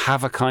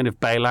 have a kind of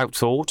bailout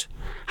thought,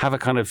 have a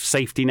kind of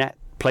safety net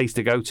place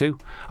to go to,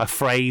 a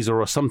phrase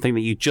or something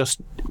that you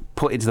just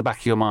put into the back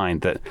of your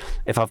mind, that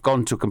if I've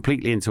gone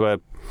completely into a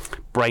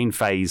brain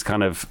phase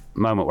kind of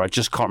moment where I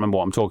just can't remember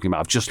what I'm talking about,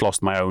 I've just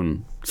lost my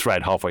own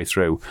thread halfway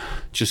through,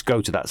 just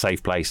go to that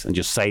safe place and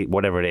just say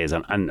whatever it is,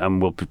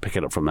 and we'll pick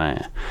it up from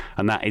there.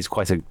 And that is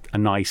quite a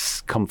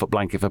nice comfort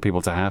blanket for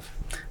people to have.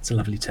 It's a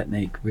lovely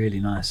technique, really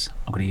nice.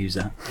 I'm going to use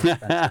that.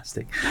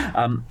 Fantastic.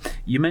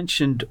 You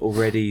mentioned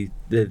already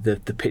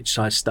the pitch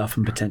side stuff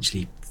and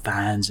potentially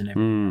fans and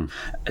everything.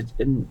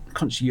 And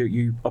constantly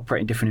you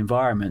operate in different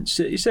environments.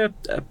 Is there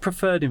a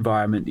preferred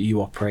environment that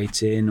you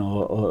operate in,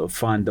 or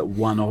find that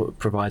one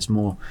provides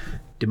more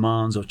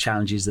demands or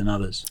challenges than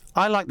others?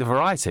 I like the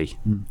variety.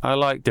 I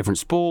like different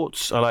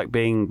sports. I like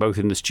being both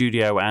in the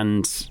studio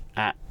and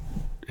at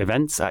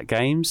events, at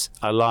games.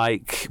 I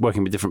like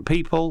working with different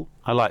people.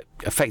 I like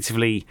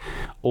effectively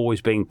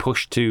always being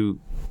pushed to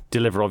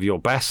deliver of your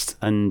best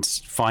and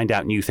find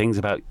out new things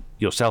about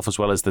yourself as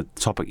well as the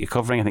topic you're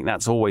covering. I think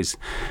that's always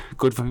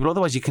good for people.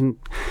 Otherwise, you can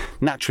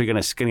naturally going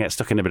to get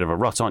stuck in a bit of a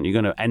rut, aren't you?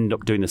 You're going to end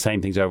up doing the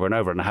same things over and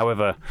over. And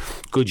however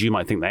good you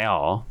might think they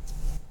are,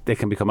 they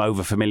can become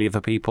over familiar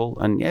for people.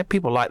 And yeah,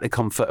 people like the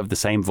comfort of the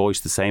same voice,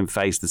 the same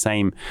face, the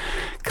same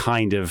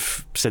kind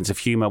of sense of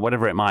humour,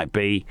 whatever it might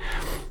be.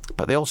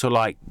 But they also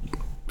like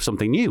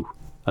something new.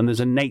 And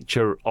there's a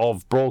nature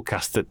of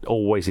broadcast that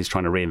always is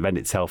trying to reinvent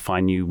itself,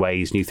 find new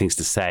ways, new things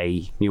to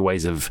say, new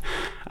ways of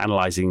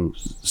analysing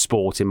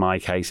sport, in my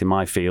case, in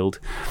my field.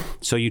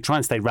 So you try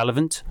and stay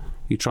relevant.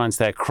 You try and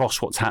stay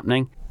across what's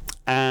happening.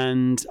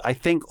 And I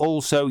think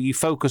also you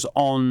focus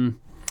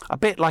on, a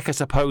bit like I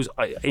suppose,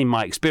 in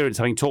my experience,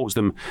 having talked to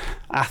them,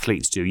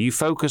 athletes do, you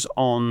focus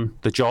on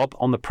the job,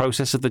 on the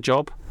process of the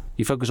job.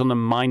 You focus on the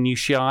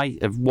minutiae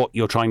of what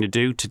you're trying to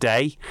do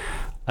today.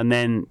 And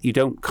then you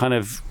don't kind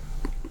of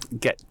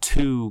get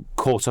too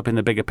caught up in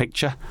the bigger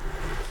picture.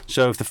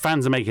 So if the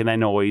fans are making their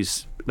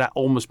noise, that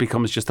almost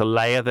becomes just a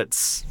layer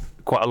that's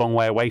quite a long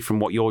way away from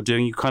what you're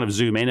doing. You kind of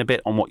zoom in a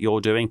bit on what you're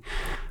doing,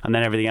 and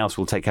then everything else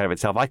will take care of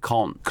itself. I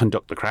can't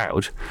conduct the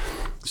crowd.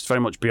 It's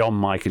very much beyond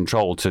my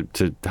control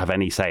to have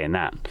any say in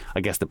that.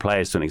 I guess the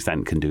players to an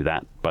extent can do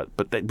that, but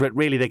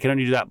really they can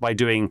only do that by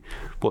doing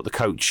what the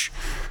coach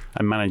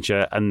and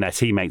manager and their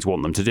teammates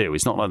want them to do.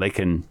 It's not like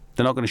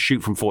they're not going to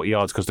shoot from 40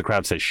 yards because the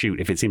crowd says shoot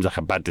if it seems like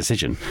a bad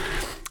decision.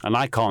 And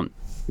I can't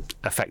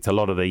affect a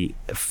lot of the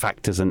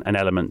factors and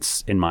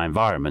elements in my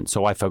environment,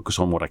 so I focus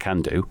on what I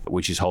can do,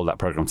 which is hold that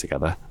program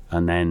together,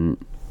 and then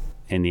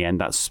in the end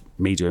that's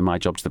me doing my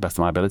job to the best of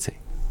my ability.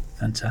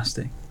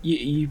 Fantastic.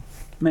 You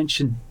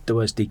mentioned the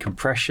words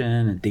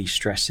decompression and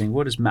de-stressing.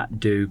 What does Matt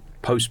do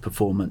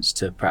post-performance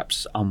to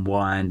perhaps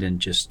unwind and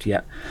just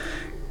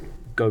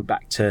go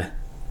back to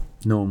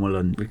normal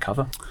and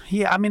recover?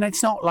 Yeah, I mean,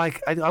 it's not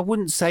like I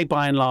wouldn't say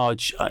by and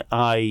large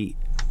I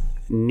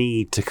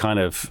need to kind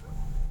of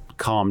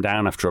calm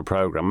down after a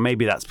program.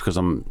 Maybe that's because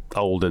I'm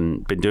old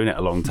and been doing it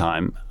a long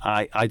time.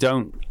 I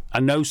don't. I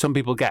know some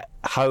people get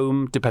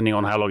home, depending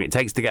on how long it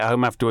takes to get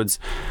home afterwards,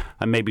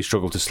 and maybe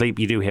struggle to sleep.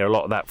 You do hear a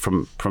lot of that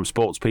from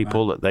sports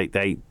people, right, that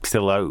they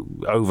still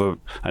over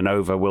and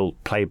over will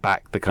play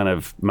back the kind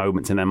of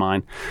moments in their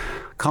mind.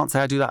 Can't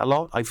say I do that a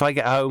lot. If I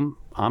get home,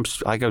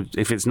 I go.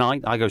 If it's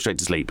night, I go straight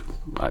to sleep.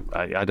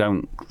 I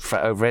don't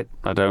fret over it.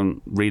 I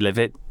don't relive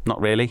it.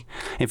 Not really.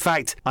 In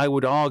fact, I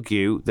would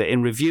argue that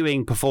in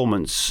reviewing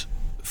performance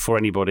for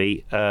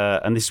anybody,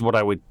 and this is what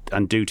I would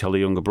and do tell the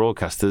younger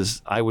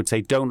broadcasters, I would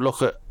say don't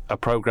look at a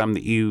program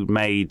that you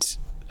made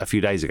a few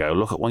days ago.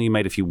 Look at one you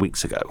made a few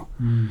weeks ago,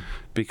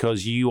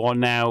 because you are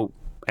now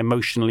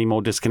emotionally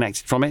more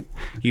disconnected from it.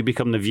 You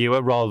become the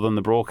viewer rather than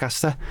the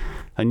broadcaster,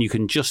 and you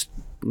can just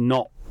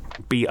not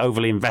be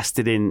overly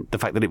invested in the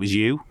fact that it was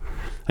you,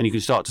 and you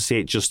can start to see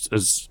it just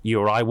as you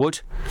or I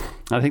would.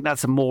 And I think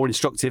that's a more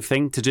instructive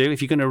thing to do.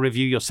 If you're going to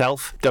review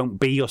yourself, don't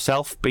be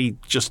yourself, be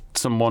just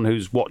someone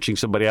who's watching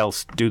somebody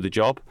else do the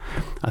job.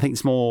 I think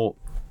it's more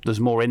there's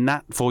more in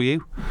that for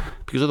you,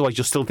 because otherwise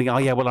you'll still think, oh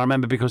yeah, well I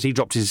remember because he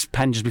dropped his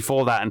pen just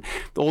before that, and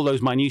all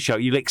those minutiae,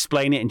 you'll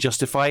explain it and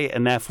justify it,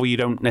 and therefore you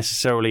don't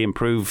necessarily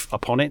improve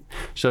upon it.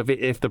 So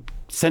if the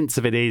sense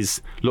of it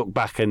is look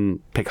back and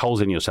pick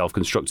holes in yourself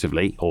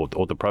constructively, or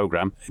the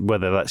program,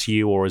 whether that's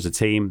you or as a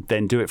team,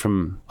 then do it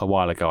from a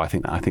while ago. I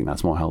think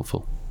that's more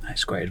helpful.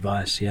 That's great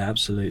advice. Yeah,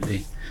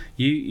 absolutely.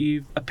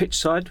 You a pitch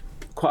side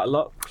quite a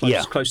lot,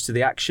 close to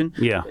the action.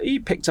 Yeah.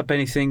 You picked up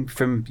anything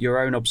from your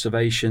own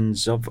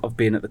observations of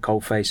being at the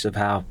coalface of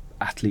how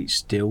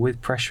athletes deal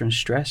with pressure and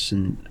stress?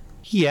 And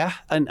yeah,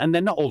 and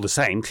they're not all the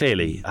same,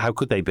 clearly. How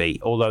could they be?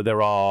 Although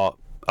there are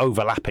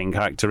overlapping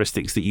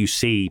characteristics that you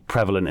see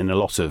prevalent in a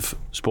lot of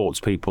sports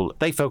people.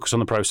 They focus on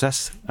the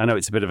process. I know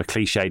it's a bit of a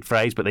cliched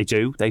phrase, but they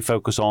do. They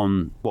focus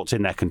on what's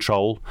in their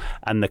control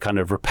and the kind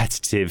of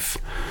repetitive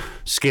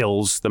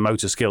skills, the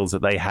motor skills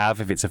that they have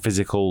if it's a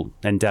physical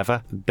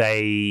endeavour.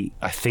 They,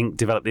 I think,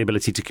 develop the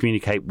ability to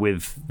communicate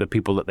with the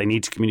people that they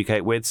need to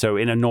communicate with. So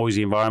in a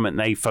noisy environment,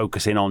 they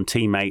focus in on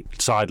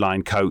teammate,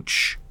 sideline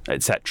coach,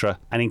 etc.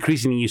 And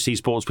increasingly you see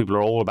sports people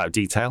are all about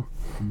detail.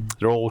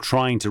 They're all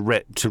trying to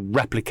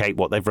replicate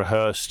what they've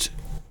rehearsed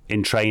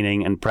in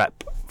training and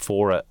prep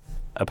for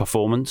a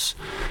performance,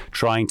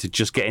 trying to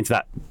just get into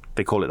that,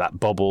 they call it that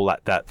bubble,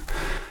 that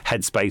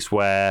headspace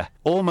where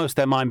almost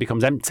their mind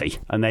becomes empty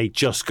and they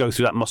just go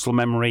through that muscle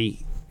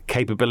memory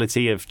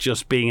capability of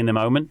just being in the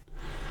moment.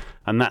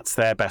 And that's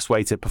their best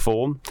way to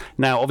perform.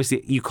 Now,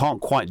 obviously, you can't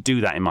quite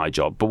do that in my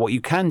job, but what you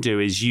can do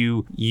is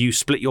you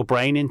split your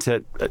brain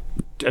into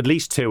at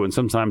least two, and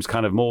sometimes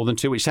kind of more than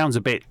two, which sounds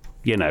a bit,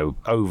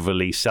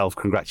 overly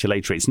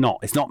self-congratulatory. It's not.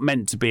 It's not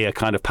meant to be a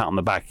kind of pat on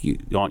the back.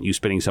 Aren't you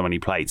spinning so many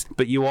plates?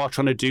 But you are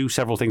trying to do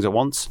several things at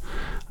once,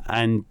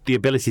 and the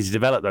ability to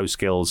develop those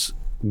skills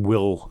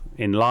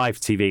in live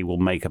TV will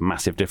make a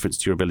massive difference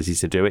to your ability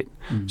to do it.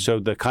 So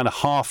the kind of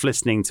half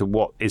listening to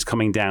what is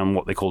coming down,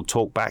 what they call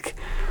talk back,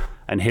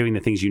 and hearing the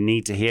things you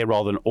need to hear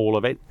rather than all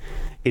of it,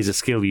 is a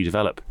skill you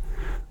develop.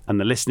 And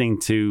the listening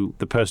to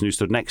the person who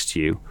stood next to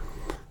you,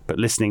 but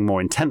listening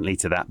more intently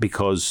to that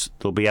because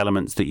there'll be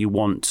elements that you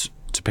want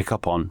to pick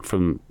up on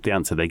from the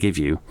answer they give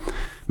you,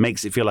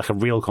 makes it feel like a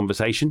real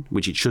conversation,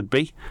 which it should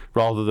be,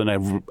 rather than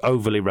a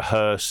overly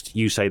rehearsed,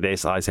 you say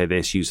this, I say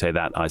this, you say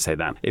that, I say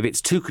that. If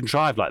it's too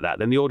contrived like that,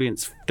 then the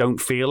audience don't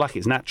feel like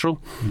it's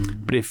natural.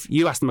 But if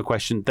you ask them a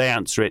question, they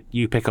answer it,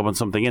 you pick up on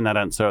something in that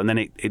answer, and then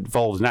it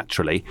evolves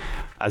naturally,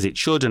 as it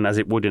should and as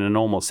it would in a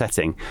normal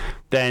setting,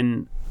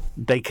 then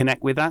they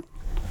connect with that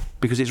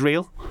because it's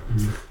real.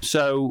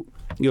 So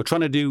you're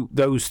trying to do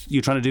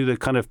the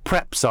kind of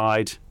prep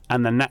side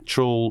and the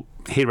natural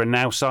here and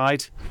now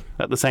side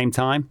at the same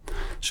time.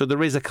 So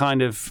there is a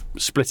kind of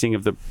splitting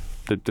of the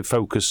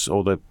focus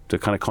or the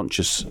kind of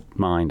conscious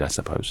mind, I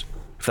suppose,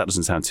 if that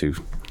doesn't sound too...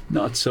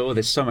 Not at all.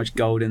 There's so much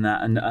gold in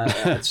that,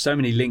 and so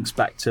many links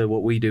back to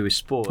what we do with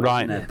sport.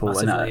 Right.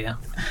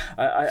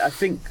 I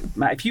think,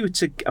 Matt, if you were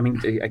to,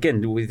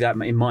 again, with that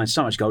in mind,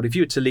 so much gold, if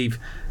you were to leave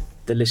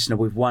the listener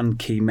with one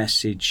key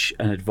message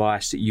and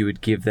advice that you would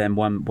give them,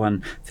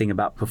 one thing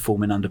about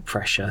performing under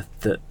pressure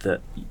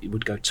that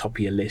would go top of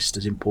your list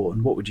as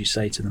important, what would you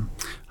say to them?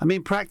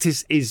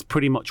 Practice is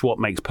pretty much what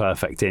makes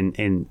perfect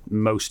in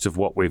most of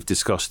what we've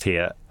discussed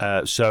here.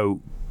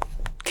 So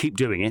keep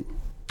doing it.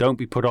 Don't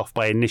be put off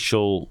by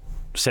initial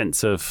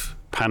sense of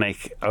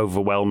panic,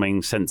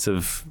 overwhelming sense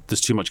of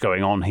there's too much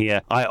going on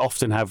here. I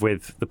often have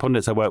with the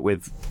pundits I work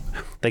with,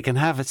 they can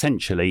have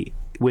essentially,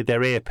 with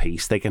their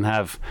earpiece, they can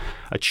have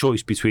a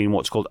choice between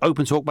what's called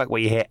open talkback,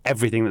 where you hear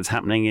everything that's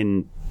happening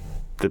in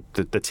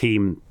the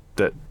team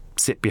that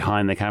sit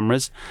behind the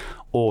cameras,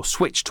 or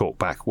switch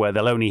talkback, where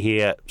they'll only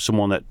hear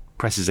someone that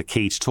presses a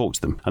key to talk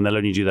to them, and they'll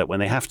only do that when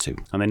they have to,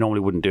 and they normally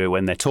wouldn't do it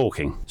when they're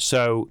talking.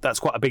 So that's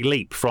quite a big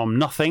leap from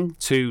nothing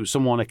to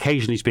someone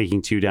occasionally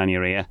speaking to you down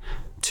your ear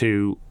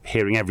to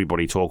hearing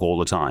everybody talk all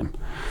the time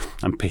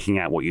and picking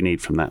out what you need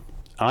from that.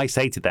 I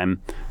say to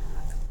them,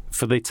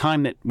 for the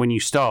time that when you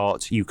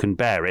start you can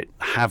bear it,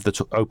 have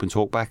the open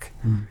talkback,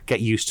 get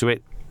used to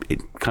it,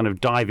 kind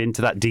of dive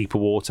into that deeper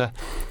water,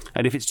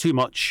 and if it's too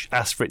much,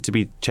 ask for it to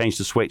be changed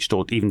or switched,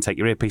 or even take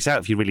your earpiece out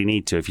if you really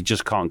need to, if you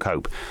just can't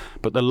cope.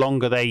 But the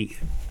longer they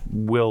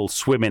will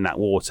swim in that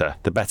water,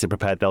 the better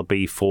prepared they'll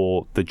be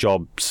for the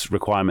job's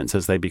requirements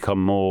as they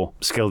become more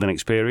skilled and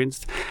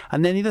experienced.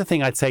 And then the other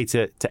thing I'd say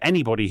to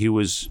anybody who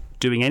was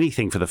doing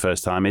anything for the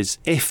first time is,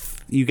 if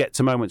you get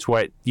to moments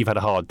where you've had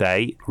a hard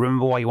day,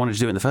 remember why you wanted to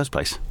do it in the first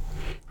place.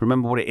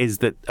 Remember what it is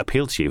that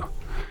appealed to you.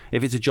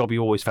 If it's a job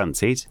you always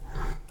fancied,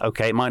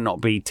 okay, it might not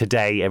be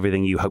today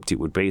everything you hoped it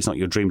would be. It's not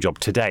your dream job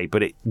today,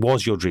 but it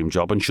was your dream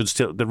job, and should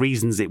still, the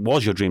reasons it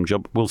was your dream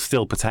job will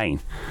still pertain.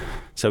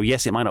 So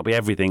yes, it might not be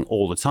everything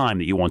all the time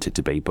that you want it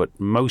to be, but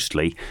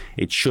mostly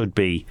it should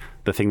be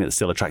the thing that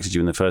still attracted you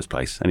in the first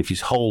place. And if you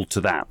hold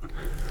to that,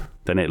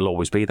 then it'll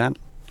always be that,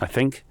 I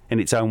think, in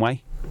its own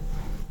way.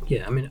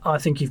 Yeah, I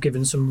think you've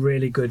given some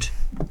really good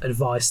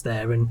advice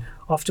there, and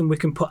often we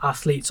can put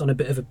athletes on a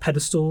bit of a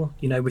pedestal.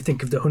 We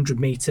think of the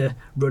 100-metre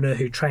runner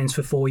who trains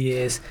for 4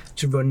 years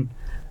to run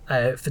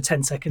for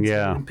 10 seconds in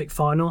the Olympic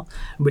final,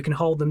 and we can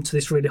hold them to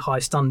this really high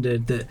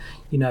standard that,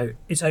 you know,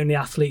 it's only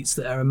athletes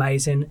that are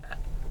amazing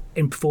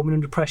in performing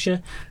under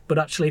pressure, but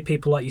actually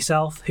people like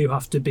yourself who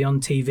have to be on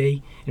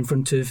TV in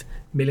front of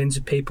millions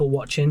of people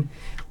watching,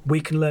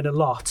 we can learn a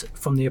lot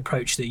from the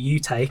approach that you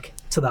take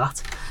to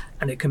that,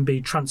 and it can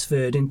be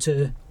transferred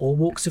into all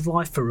walks of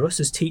life for us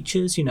as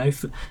teachers, you know,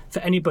 for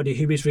anybody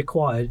who is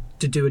required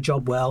to do a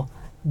job well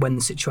when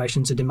the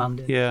situations are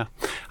demanding. Yeah.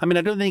 I mean,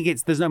 I don't think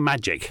there's no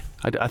magic.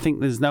 I think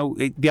there's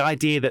the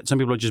idea that some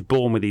people are just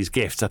born with these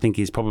gifts, I think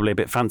is probably a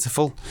bit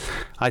fanciful.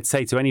 I'd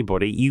say to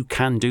anybody, you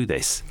can do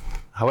this.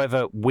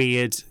 However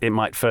weird it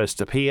might first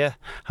appear,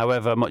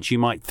 however much you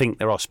might think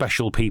there are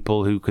special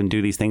people who can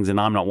do these things and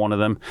I'm not one of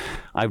them,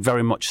 I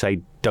very much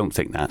say don't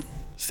think that.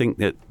 Think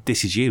that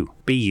this is you.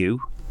 Be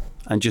you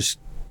and just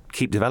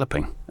keep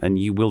developing, and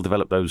you will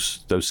develop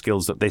those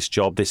skills that this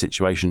job, this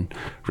situation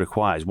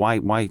requires.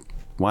 Why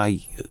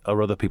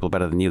are other people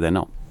better than you? They're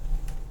not.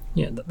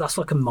 Yeah, that's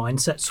like a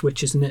mindset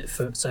switch, isn't it?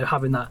 So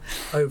having that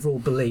overall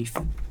belief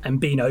and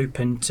being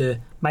open to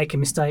making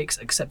mistakes,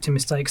 accepting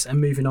mistakes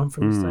and moving on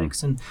from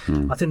mistakes. And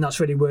I think that's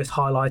really worth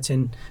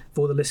highlighting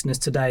for the listeners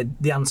today,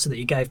 the answer that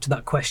you gave to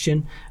that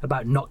question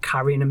about not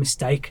carrying a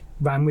mistake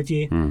around with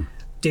you,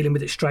 dealing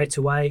with it straight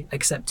away,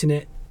 accepting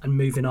it and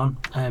moving on,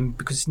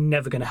 because it's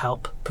never going to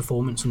help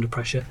performance under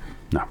pressure.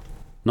 No,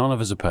 none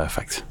of us are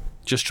perfect.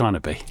 Just trying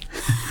to be.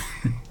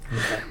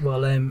 Okay,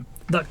 well,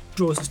 that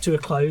draws us to a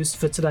close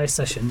for today's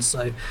session.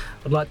 So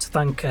I'd like to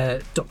thank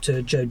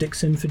Dr. Joe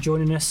Dixon for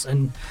joining us,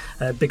 and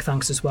big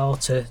thanks as well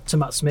to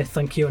Matt Smith.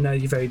 Thank you. I know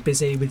you're very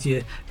busy with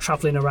your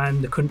travelling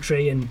around the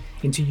country and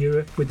into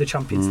Europe with the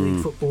Champions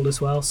League football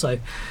as well. So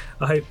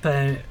I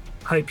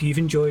hope you've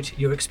enjoyed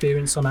your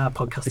experience on our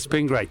podcast. It's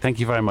been great. Thank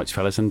you very much,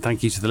 fellas, and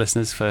thank you to the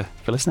listeners for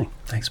listening.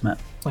 Thanks,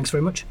 Matt. Thanks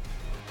very much.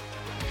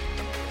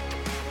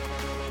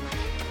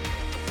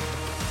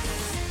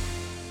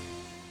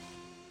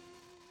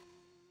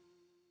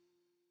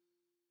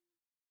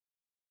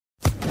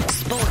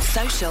 Sports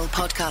Social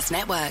Podcast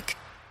Network.